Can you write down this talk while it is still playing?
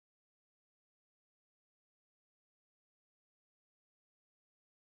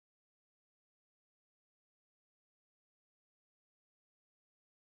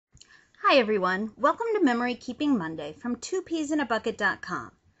Hi everyone, welcome to Memory Keeping Monday from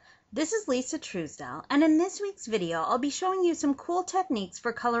 2peasinabucket.com. This is Lisa Truesdell, and in this week's video I'll be showing you some cool techniques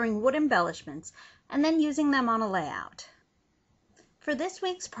for coloring wood embellishments and then using them on a layout. For this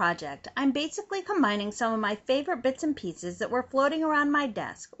week's project, I'm basically combining some of my favorite bits and pieces that were floating around my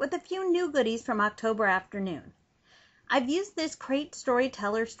desk with a few new goodies from October afternoon. I've used this Crate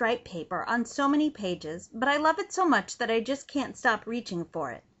Storyteller striped paper on so many pages, but I love it so much that I just can't stop reaching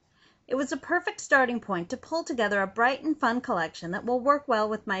for it. It was a perfect starting point to pull together a bright and fun collection that will work well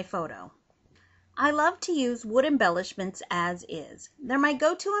with my photo. I love to use wood embellishments as is. They're my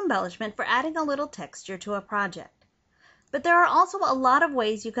go-to embellishment for adding a little texture to a project. But there are also a lot of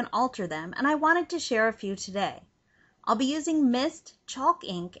ways you can alter them, and I wanted to share a few today. I'll be using mist, chalk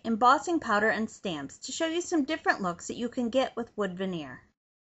ink, embossing powder, and stamps to show you some different looks that you can get with wood veneer.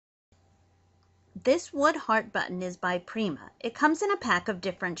 This wood heart button is by Prima. It comes in a pack of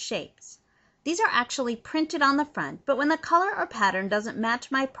different shapes. These are actually printed on the front, but when the color or pattern doesn't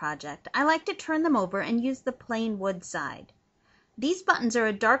match my project, I like to turn them over and use the plain wood side. These buttons are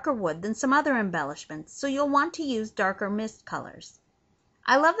a darker wood than some other embellishments, so you'll want to use darker mist colors.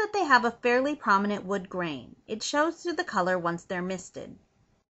 I love that they have a fairly prominent wood grain. It shows through the color once they're misted.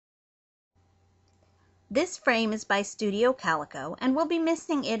 This frame is by Studio Calico, and we'll be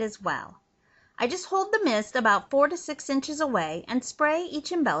misting it as well. I just hold the mist about 4 to 6 inches away and spray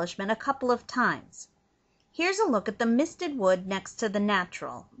each embellishment a couple of times. Here's a look at the misted wood next to the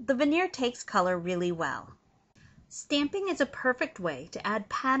natural. The veneer takes color really well. Stamping is a perfect way to add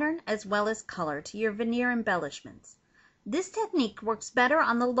pattern as well as color to your veneer embellishments. This technique works better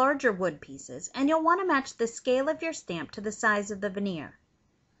on the larger wood pieces, and you'll want to match the scale of your stamp to the size of the veneer.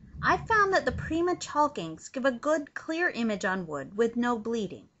 I found that the Prima chalk inks give a good clear image on wood with no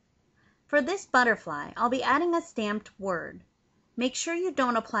bleeding. For this butterfly, I'll be adding a stamped word. Make sure you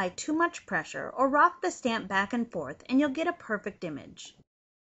don't apply too much pressure or rock the stamp back and forth, and you'll get a perfect image.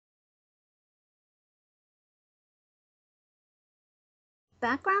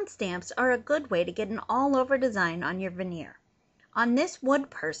 Background stamps are a good way to get an all-over design on your veneer. On this wood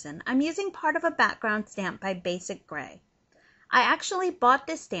person, I'm using part of a background stamp by Basic Gray. I actually bought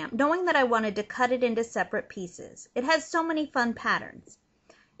this stamp knowing that I wanted to cut it into separate pieces. It has so many fun patterns.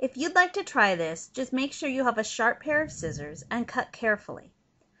 If you'd like to try this, just make sure you have a sharp pair of scissors and cut carefully.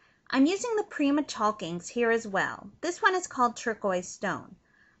 I'm using the Prima chalk inks here as well. This one is called Turquoise Stone.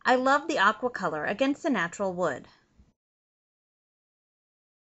 I love the aqua color against the natural wood.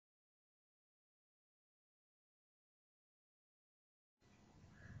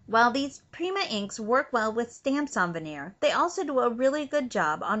 While these Prima inks work well with stamps on veneer, they also do a really good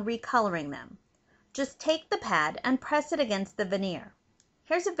job on recoloring them. Just take the pad and press it against the veneer.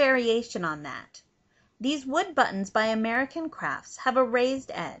 Here's a variation on that. These wood buttons by American Crafts have a raised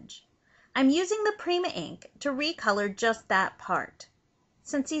edge. I'm using the Prima ink to recolor just that part.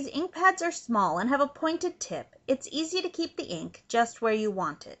 Since these ink pads are small and have a pointed tip, it's easy to keep the ink just where you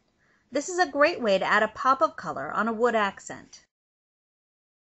want it. This is a great way to add a pop of color on a wood accent.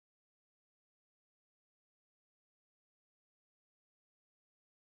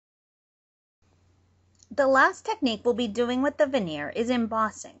 The last technique we'll be doing with the veneer is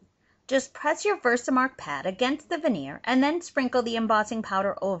embossing. Just press your Versamark pad against the veneer and then sprinkle the embossing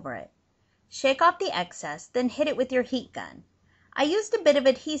powder over it. Shake off the excess, then hit it with your heat gun. I used a bit of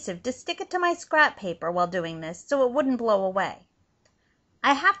adhesive to stick it to my scrap paper while doing this so it wouldn't blow away.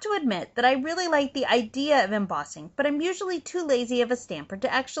 I have to admit that I really like the idea of embossing, but I'm usually too lazy of a stamper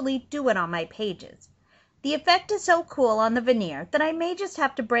to actually do it on my pages. The effect is so cool on the veneer that I may just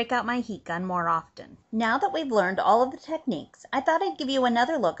have to break out my heat gun more often. Now that we've learned all of the techniques, I thought I'd give you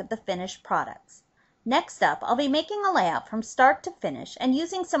another look at the finished products. Next up, I'll be making a layout from start to finish and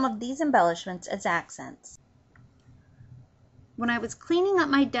using some of these embellishments as accents. When I was cleaning up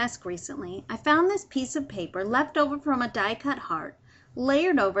my desk recently, I found this piece of paper left over from a die-cut heart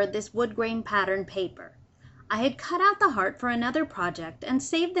layered over this wood grain pattern paper. I had cut out the heart for another project and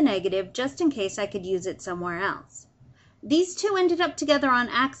saved the negative just in case I could use it somewhere else. These two ended up together on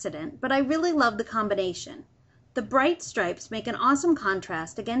accident, but I really love the combination. The bright stripes make an awesome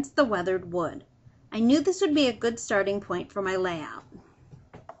contrast against the weathered wood. I knew this would be a good starting point for my layout.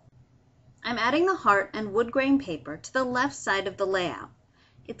 I'm adding the heart and wood grain paper to the left side of the layout.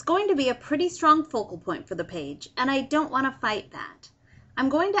 It's going to be a pretty strong focal point for the page, and I don't want to fight that. I'm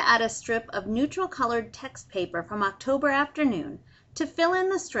going to add a strip of neutral colored text paper from October afternoon to fill in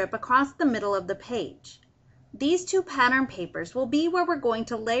the strip across the middle of the page. These two pattern papers will be where we're going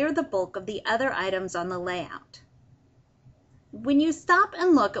to layer the bulk of the other items on the layout. When you stop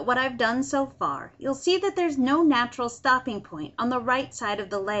and look at what I've done so far, you'll see that there's no natural stopping point on the right side of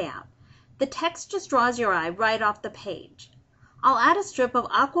the layout. the text just draws your eye right off the page. I'll add a strip of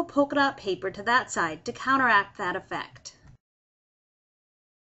aqua polka dot paper to that side to counteract that effect.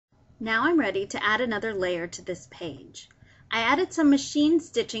 Now I'm ready to add another layer to this page. I added some machine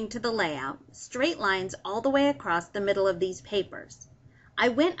stitching to the layout, straight lines all the way across the middle of these papers. I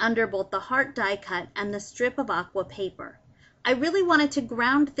went under both the heart die cut and the strip of aqua paper. I really wanted to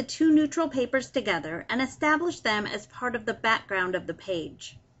ground the two neutral papers together and establish them as part of the background of the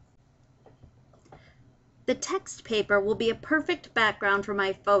page. The text paper will be a perfect background for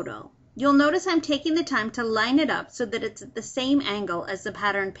my photo. You'll notice I'm taking the time to line it up so that it's at the same angle as the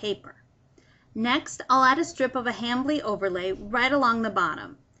pattern paper. Next, I'll add a strip of a Hambly overlay right along the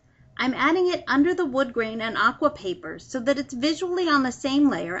bottom. I'm adding it under the wood grain and aqua paper so that it's visually on the same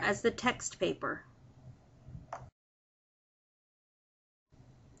layer as the text paper.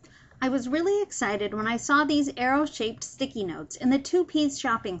 I was really excited when I saw these arrow-shaped sticky notes in the 2Ps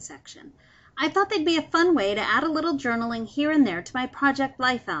shopping section. I thought they'd be a fun way to add a little journaling here and there to my Project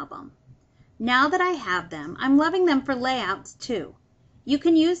Life album. Now that I have them, I'm loving them for layouts too. You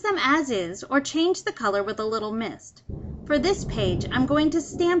can use them as is or change the color with a little mist. For this page, I'm going to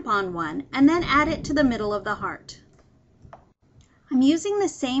stamp on one and then add it to the middle of the heart. I'm using the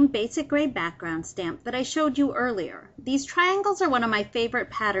same basic gray background stamp that I showed you earlier. These triangles are one of my favorite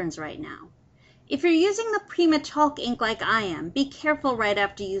patterns right now. If you're using the Prima chalk ink like I am, be careful right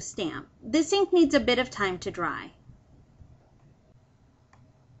after you stamp. This ink needs a bit of time to dry.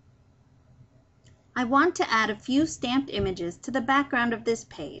 I want to add a few stamped images to the background of this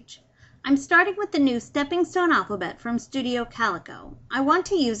page. I'm starting with the new Stepping Stone alphabet from Studio Calico. I want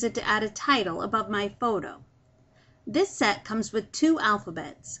to use it to add a title above my photo. This set comes with two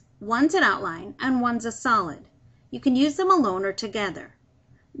alphabets. One's an outline and one's a solid. You can use them alone or together.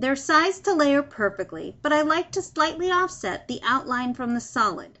 They're sized to layer perfectly, but I like to slightly offset the outline from the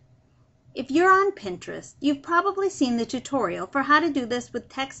solid. If you're on Pinterest, you've probably seen the tutorial for how to do this with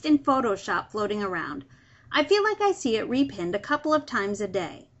text in Photoshop floating around. I feel like I see it repinned a couple of times a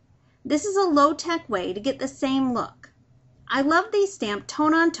day. This is a low-tech way to get the same look. I love these stamped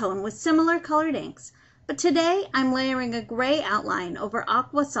tone-on-tone with similar colored inks, but today I'm layering a gray outline over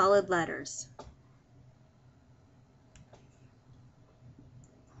aqua solid letters.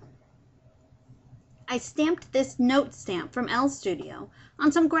 I stamped this note stamp from L Studio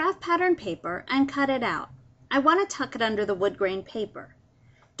on some graph pattern paper and cut it out. I want to tuck it under the wood grain paper.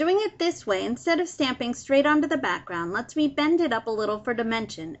 Doing it this way instead of stamping straight onto the background lets me bend it up a little for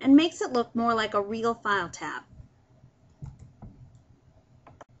dimension and makes it look more like a real file tab.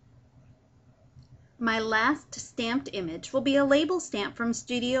 My last stamped image will be a label stamp from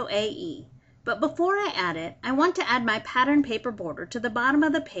Studio AE. But before I add it, I want to add my pattern paper border to the bottom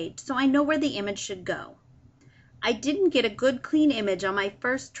of the page so I know where the image should go. I didn't get a good clean image on my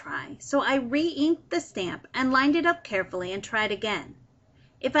first try, so I re-inked the stamp and lined it up carefully and tried again.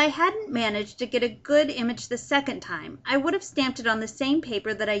 If I hadn't managed to get a good image the second time, I would have stamped it on the same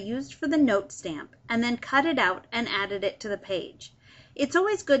paper that I used for the note stamp and then cut it out and added it to the page. It's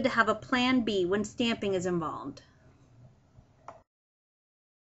always good to have a plan B when stamping is involved.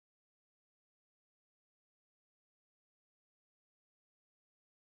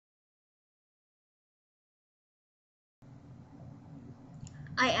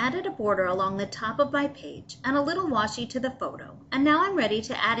 I added a border along the top of my page and a little washi to the photo, and now I'm ready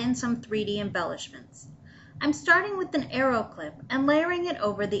to add in some 3D embellishments. I'm starting with an arrow clip and layering it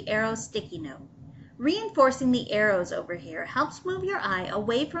over the arrow sticky note. Reinforcing the arrows over here helps move your eye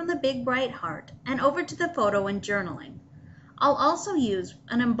away from the big bright heart and over to the photo and journaling. I'll also use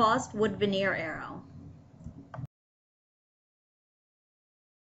an embossed wood veneer arrow.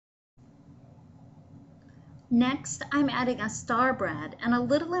 Next, I'm adding a star brad and a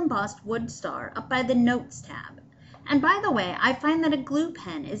little embossed wood star up by the Notes tab. And by the way, I find that a glue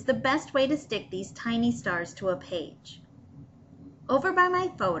pen is the best way to stick these tiny stars to a page. Over by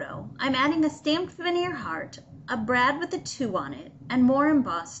my photo, I'm adding a stamped veneer heart, a brad with a 2 on it, and more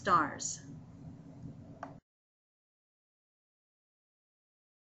embossed stars.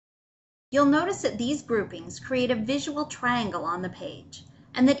 You'll notice that these groupings create a visual triangle on the page,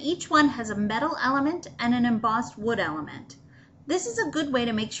 and that each one has a metal element and an embossed wood element. This is a good way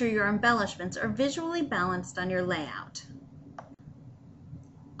to make sure your embellishments are visually balanced on your layout.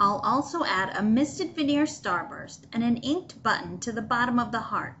 I'll also add a misted veneer starburst and an inked button to the bottom of the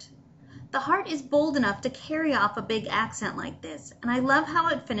heart. The heart is bold enough to carry off a big accent like this, and I love how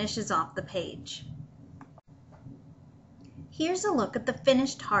it finishes off the page. Here's a look at the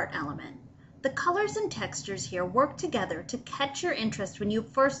finished heart element. The colors and textures here work together to catch your interest when you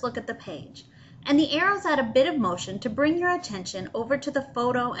first look at the page, and the arrows add a bit of motion to bring your attention over to the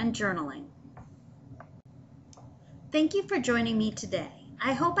photo and journaling. Thank you for joining me today.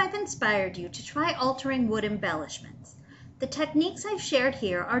 I hope I've inspired you to try altering wood embellishments. The techniques I've shared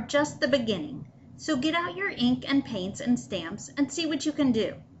here are just the beginning, so get out your ink and paints and stamps and see what you can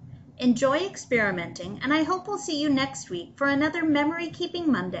do. Enjoy experimenting, and I hope we'll see you next week for another Memory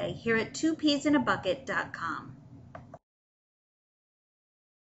Keeping Monday here at 2peasinabucket.com.